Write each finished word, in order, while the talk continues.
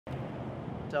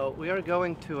So we are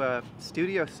going to a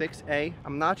Studio 6A.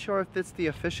 I'm not sure if it's the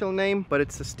official name, but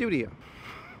it's a studio.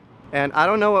 And I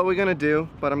don't know what we're gonna do,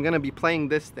 but I'm gonna be playing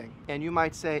this thing. And you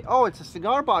might say, oh, it's a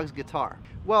cigar box guitar.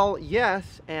 Well,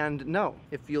 yes and no.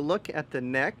 If you look at the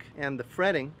neck and the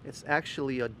fretting, it's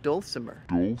actually a dulcimer.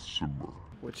 Dulcimer.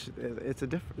 Which there's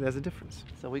a difference.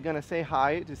 So we're gonna say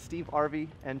hi to Steve Arvey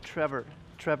and Trevor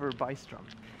Bystrom.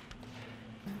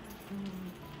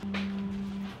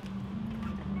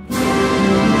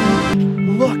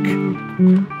 Look!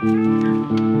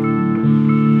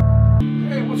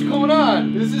 Hey, what's going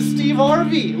on? This is Steve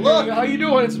Arvey. Look! Hey, how you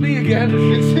doing? It's me again.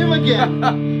 It's him again.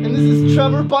 And this is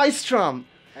Trevor Bystrom.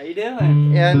 How you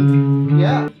doing? And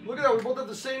yeah. Look at that, we both have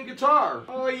the same guitar.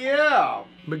 Oh yeah.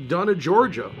 McDonough,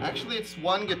 Georgia. Actually, it's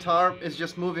one guitar is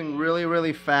just moving really,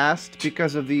 really fast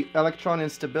because of the electron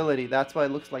instability. That's why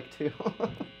it looks like two.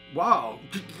 Wow.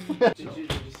 Did you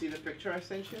see the picture I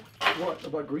sent you? What,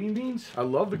 about green beans? I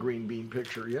love the green bean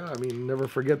picture, yeah. I mean, never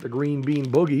forget the green bean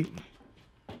boogie.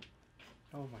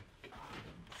 Oh my God.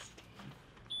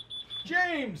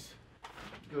 James!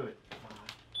 Good.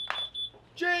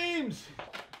 James!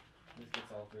 This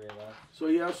gets all three of us. So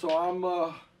yeah, so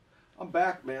I'm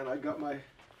back, man. I got my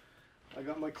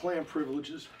clan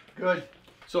privileges. Good.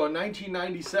 So in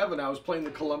 1997, I was playing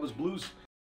the Columbus Blues.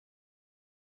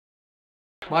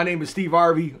 My name is Steve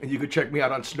Arvey, and you can check me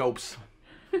out on Snopes.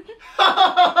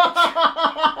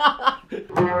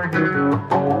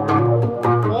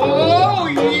 Oh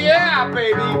yeah,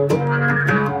 baby!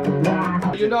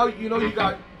 You know, you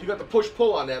got the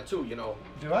push-pull on that too. You know.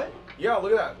 Do I? Yeah,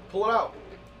 look at that. Pull it out.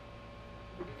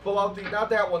 Pull out not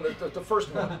that one, the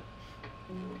first one.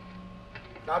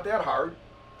 Not that hard.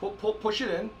 Push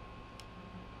it in.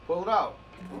 Pull it out.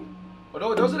 Oh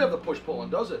no, it doesn't have the push-pull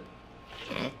on, does it?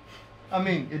 I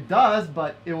mean, it does,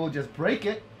 but it will just break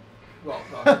it. Well,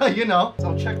 no. You know.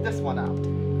 So check this one out.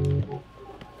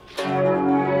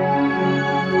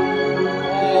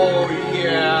 Oh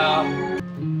yeah.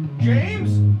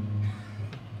 James?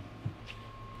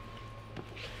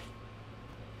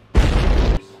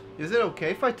 Is it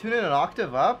okay if I tune it an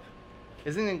octave up?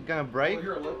 Isn't it gonna break? Oh,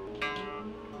 here, look.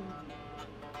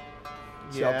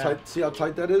 Yeah. See how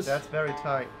tight that is? That's very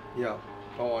tight. Yeah.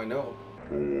 Oh, I know.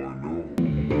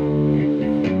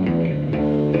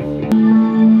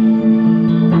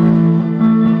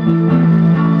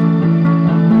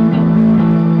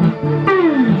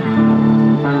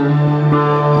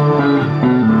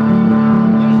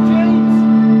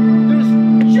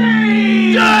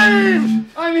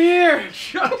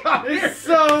 It's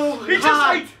so hot.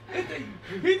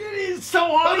 He's so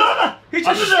hot. He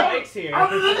just strikes here.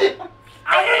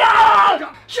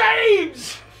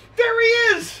 James! There he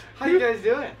is! How you guys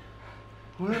doing?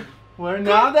 We're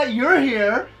now that you're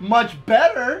here, much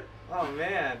better. Oh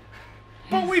man.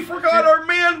 But we forgot our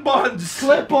man buns!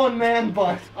 Clip-on man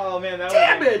bun. Oh man, that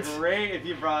Damn would be it! great if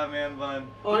you brought a man bun.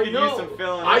 I You could know. use some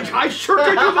filling. I sure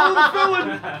could use a little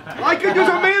filling. I could use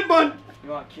a man bun. You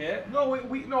want Kit? No,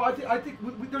 I think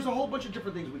there's a whole bunch of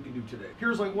different things we can do today.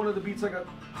 Here's like one of the beats I got.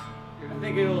 I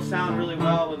think it will sound really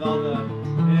well with all the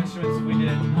instruments we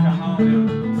did cajon. It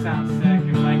would sound sick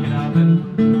and mic it up.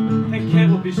 And I think Kit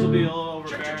will be, she'll be a little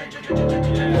overbearing.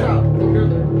 Yeah.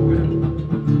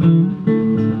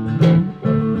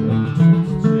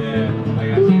 Yeah, I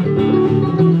got you.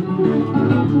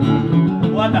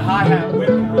 We'll have the hi-hat with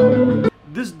cajon.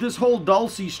 This whole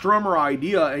Dulcie strummer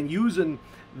idea and using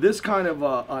this kind of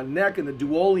a neck and the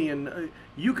duolian,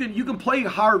 you can play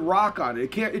hard rock on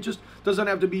it. It just doesn't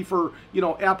have to be for, you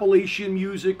know, Appalachian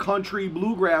music, country,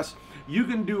 bluegrass. You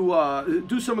can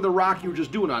do some of the rock you were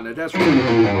just doing on it. That's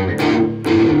really,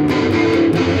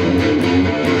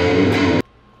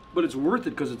 but it's worth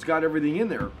it because it's got everything in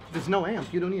there. There's no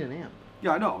amp. You don't need an amp.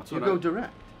 Yeah, I know. You go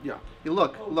direct. Yeah. You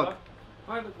look.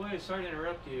 By the way, sorry to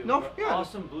interrupt you. No, but yeah.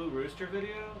 Awesome Blue Rooster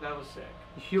video. That was sick.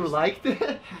 You liked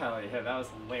it? Hell yeah, that was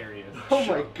hilarious. Oh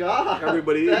my God!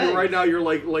 Everybody, Thanks. right now you're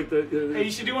like the. Hey,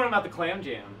 you should do one about the Clam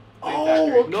Jam.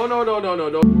 Oh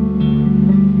no.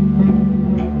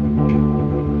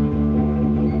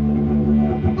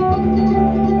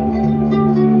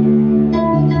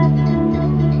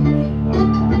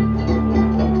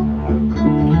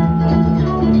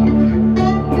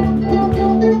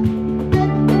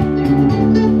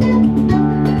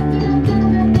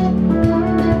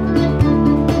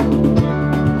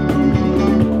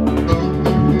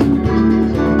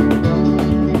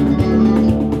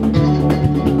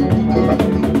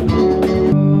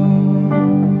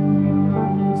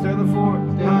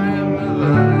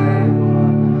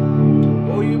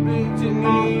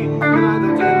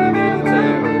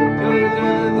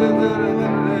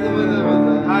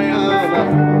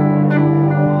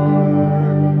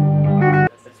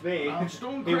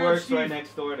 works Steve. right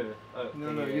next door to.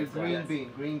 No, you're Green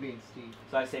Bean Steve.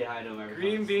 So I say hi to him every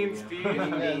Green Bean Steve. Steve.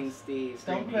 Green Bean Steve.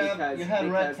 Stone Green Bean crab, you because-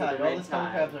 had red because of tide. the All red the stone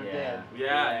tide. crabs are Yeah. dead.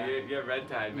 Yeah, you're red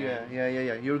tide, man.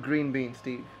 Yeah. You're Green Bean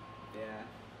Steve. Yeah.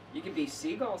 You could be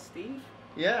Seagull Steve.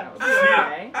 Yeah. That would be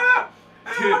okay.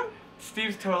 Dude,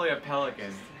 Steve's totally a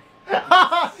pelican.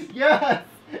 Yes.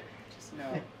 Just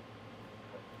no.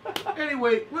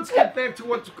 Anyway, let's get back to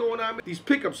what's going on. These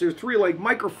pickups, there's 3 like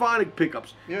microphonic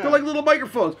pickups. Yeah. They're like little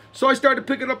microphones. So I started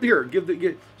picking up here.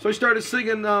 So I started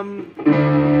singing.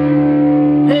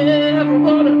 Hey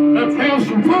everybody, let's have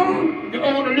some fun. You're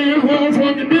gonna live once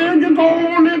when you live, you're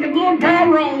gonna let the good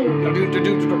time roll. Let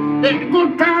the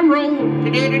good time roll.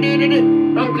 Okay, you're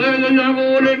gonna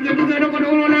let the good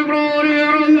time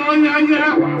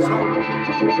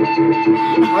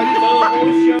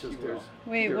roll.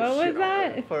 Wait, what was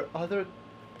that? For other.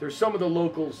 There's some of the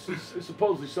locals.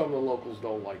 Supposedly, some of the locals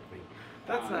don't like me.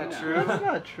 That's not no. true. That's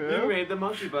not You true. made the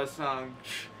Monkey Bus song.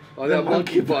 Oh, that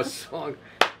Monkey Bus song.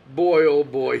 Boy, oh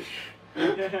boy. Oh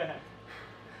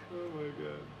my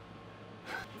god.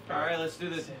 Alright, let's do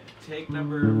this. Take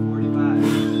number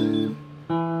 45.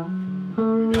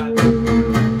 We got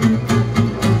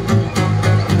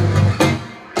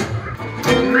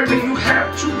Maybe you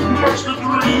have too much to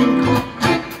drink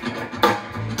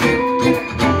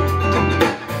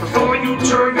before you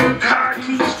turn your car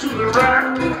keys to the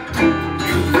right.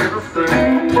 You better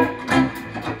think.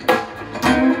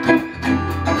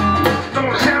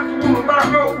 Don't have to worry about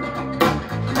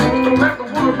don't have to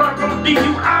worry about no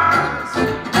DUIs.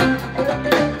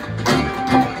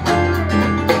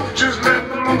 Just let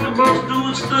the monkey bus do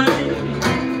its thing.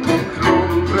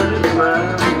 Don't let it fly.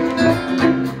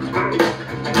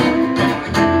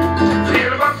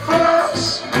 Feel about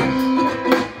fuss.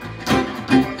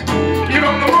 Get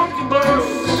on the monkey bus.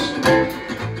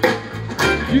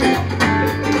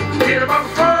 Feel about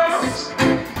fuss.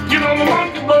 Get on the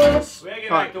monkey bus. We gotta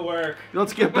get Alright. back to work.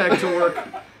 Let's get back to work.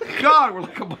 God, we're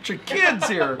like a bunch of kids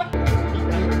here.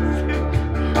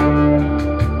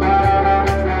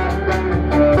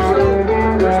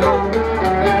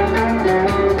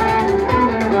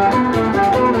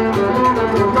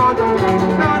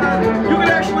 You could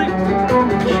actually.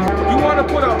 You want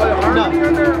to put a harmony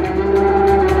in there?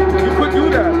 You could do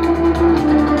that.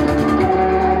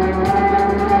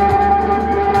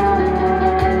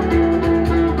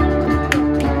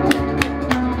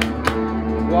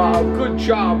 Wow, good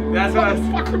job. That's what I was.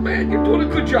 Motherfucker, man, you're doing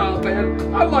a good job,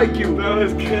 man. I like you. That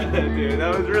was good, dude.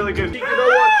 That was really good. You know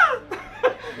what?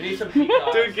 We need some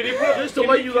peacocks. Dude, can you put Just to can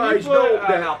let you can guys put, know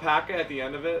an that- alpaca at the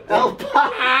end of it?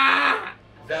 Alpaca.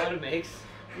 Is that what it makes?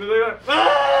 They're like,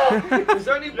 ah! Does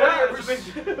anybody Yeah, ever that's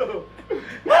what they do.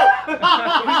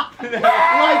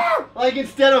 like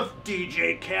instead of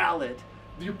DJ Khaled,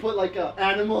 you put like a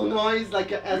animal noise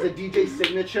like as a DJ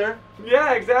signature.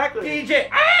 Yeah, exactly. DJ.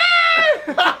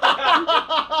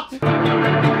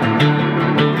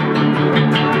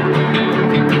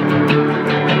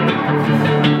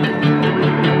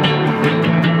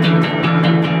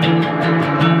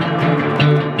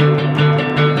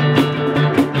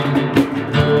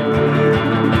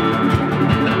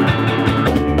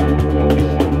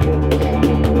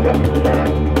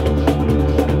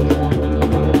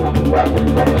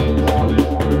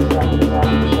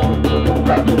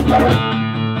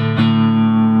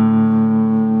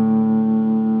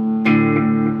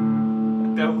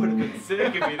 That would have been sick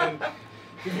if you didn't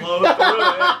blow through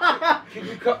it. Can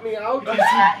you cut me out? We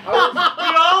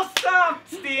all stopped,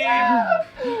 Steve.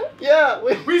 Yeah.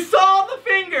 We saw the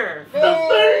finger. The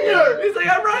finger. He's like,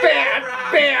 I'm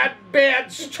right.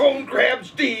 Bad stone crab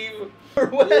Steve.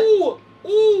 Ooh.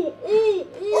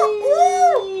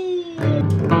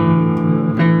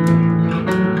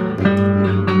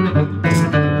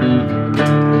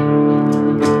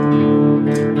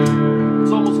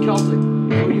 It's almost Celtic.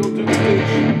 So you'll do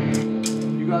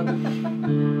you got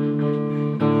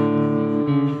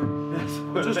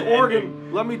just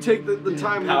organ. Let me take the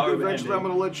time. Power Eventually, I'm bending.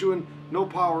 going to let you in. No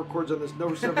power chords on this.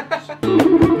 No seventies.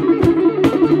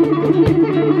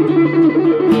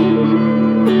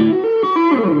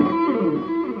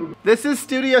 This is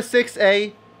Studio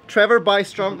 6A. Trevor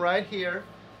Bystrom right here.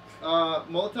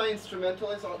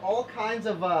 Multi-instrumentalist on all kinds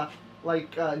of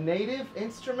native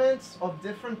instruments of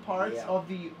different parts of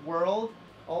the world.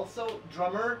 Also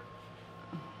drummer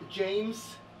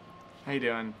James. How you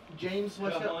doing? What's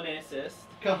your Cajon assist.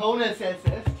 Cajones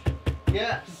assist.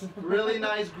 Yes, really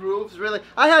nice grooves. Really,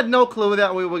 I had no clue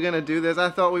that we were gonna do this. I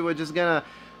thought we were just gonna,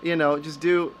 just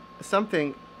do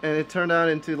something, and it turned out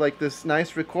into like this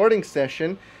nice recording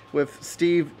session with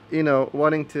Steve,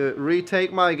 wanting to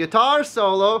retake my guitar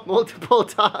solo multiple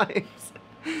times.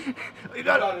 You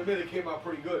got gotta admit, it came out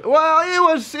pretty good. Well, I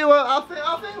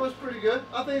think it was pretty good.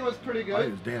 I think it was pretty good. I think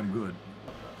it was damn good.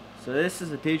 So this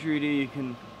is a didgeridoo you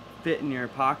can fit in your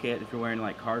pocket if you're wearing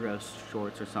like cargo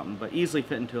shorts or something, but easily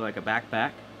fit into like a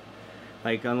backpack,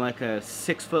 like on like a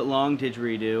 6-foot long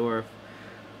didgeridoo. Or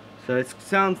so it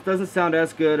doesn't sound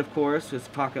as good, of course, as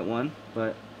pocket one,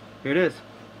 but here it is.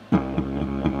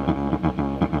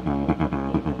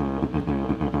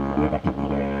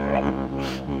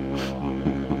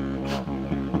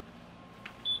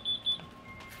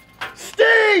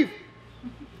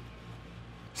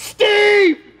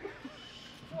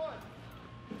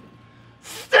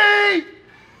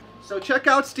 So check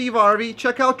out Steve Harvey,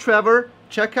 check out Trevor,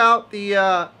 check out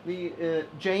the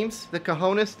James, the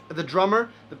cajonist, the drummer,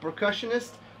 the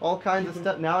percussionist, all kinds of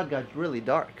stuff. Now it got really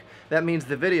dark. That means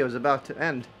the video is about to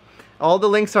end. All the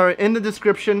links are in the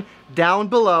description down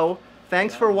below.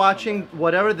 Thanks for watching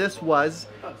whatever this was,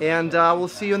 and we'll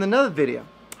see you in another video.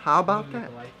 How about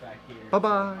that?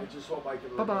 Bye-bye. I just hope I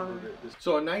can Bye-bye. remember this.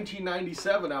 So in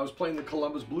 1997, I was playing the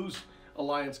Columbus Blues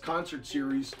Alliance concert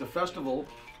series, the festival,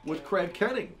 with Craig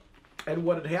Kenning. And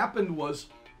what had happened was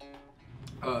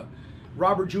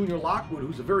Robert Jr. Lockwood,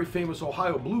 who's a very famous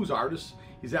Ohio blues artist,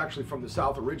 he's actually from the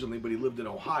South originally, but he lived in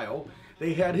Ohio.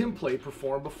 They had him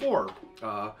perform before,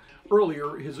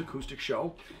 earlier, his acoustic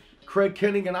show. Craig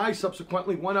Kenning and I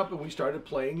subsequently went up and we started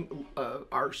playing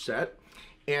our set.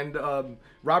 And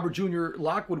Robert Jr.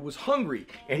 Lockwood was hungry,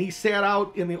 and he sat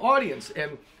out in the audience,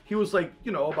 and he was like,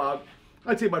 you know,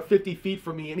 I'd say about 50 feet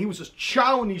from me, and he was just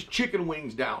chowing these chicken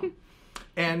wings down.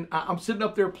 And I'm sitting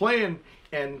up there playing,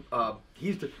 and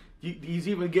he's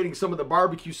even getting some of the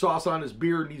barbecue sauce on his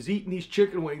beard, and he's eating these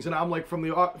chicken wings. And I'm like, from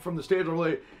the stage, I'm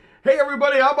like, hey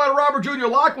everybody, how about Robert Jr.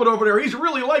 Lockwood over there? He's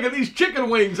really liking these chicken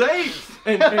wings, eh?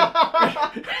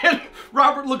 And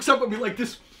Robert looks up at me like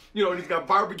this, you know, and he's got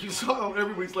barbecue sauce, and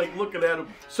everybody's like looking at him.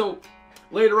 So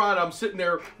later on, I'm sitting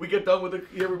there. We get done with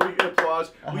everybody get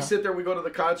applause. We sit there. We go to the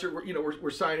concert. We're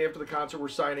signing after the concert. We're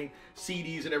signing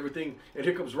CDs and everything. And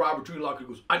here comes Robert Jr. Lockwood.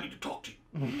 He goes, I need to talk to you.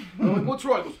 I'm like, what's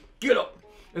wrong? He goes, get up.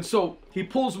 And so he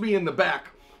pulls me in the back,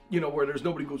 you know, where there's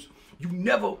nobody. He goes, you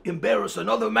never embarrass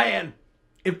another man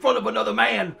in front of another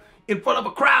man in front of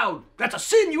a crowd. That's a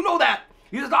sin. You know that.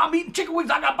 He says, I'm eating chicken wings.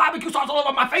 I got barbecue sauce all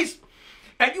over my face.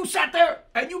 And you sat there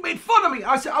and you made fun of me.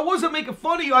 I said, I wasn't making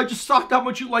fun of you. I just thought how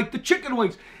much you liked the chicken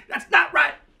wings. That's not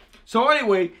right. So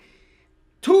anyway,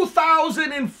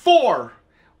 2004,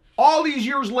 all these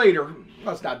years later,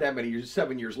 well, it's not that many years,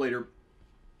 7 years later,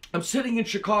 I'm sitting in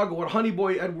Chicago at Honey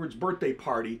Boy Edwards' birthday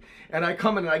party, and I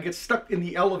come in and I get stuck in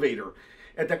the elevator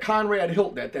at the Conrad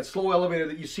Hilton, that slow elevator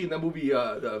that you see in the movie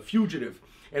The Fugitive.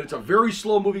 And it's a very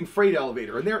slow-moving freight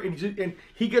elevator. And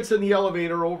he gets in the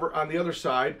elevator over on the other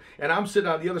side, and I'm sitting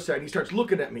on the other side, and he starts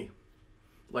looking at me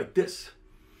like this.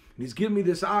 And he's giving me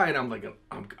this eye, and I'm like,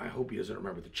 I hope he doesn't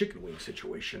remember the chicken wing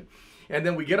situation. And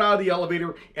then we get out of the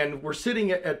elevator, and we're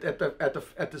sitting at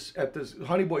this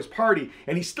Honey Boy's party,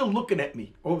 and he's still looking at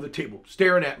me over the table,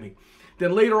 staring at me.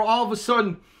 Then later, all of a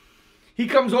sudden, he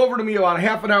comes over to me about a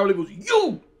half an hour, and he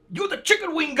goes, you're the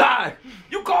chicken wing guy.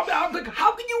 You called me out. I was like,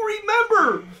 how can you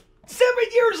remember? 7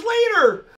 years later.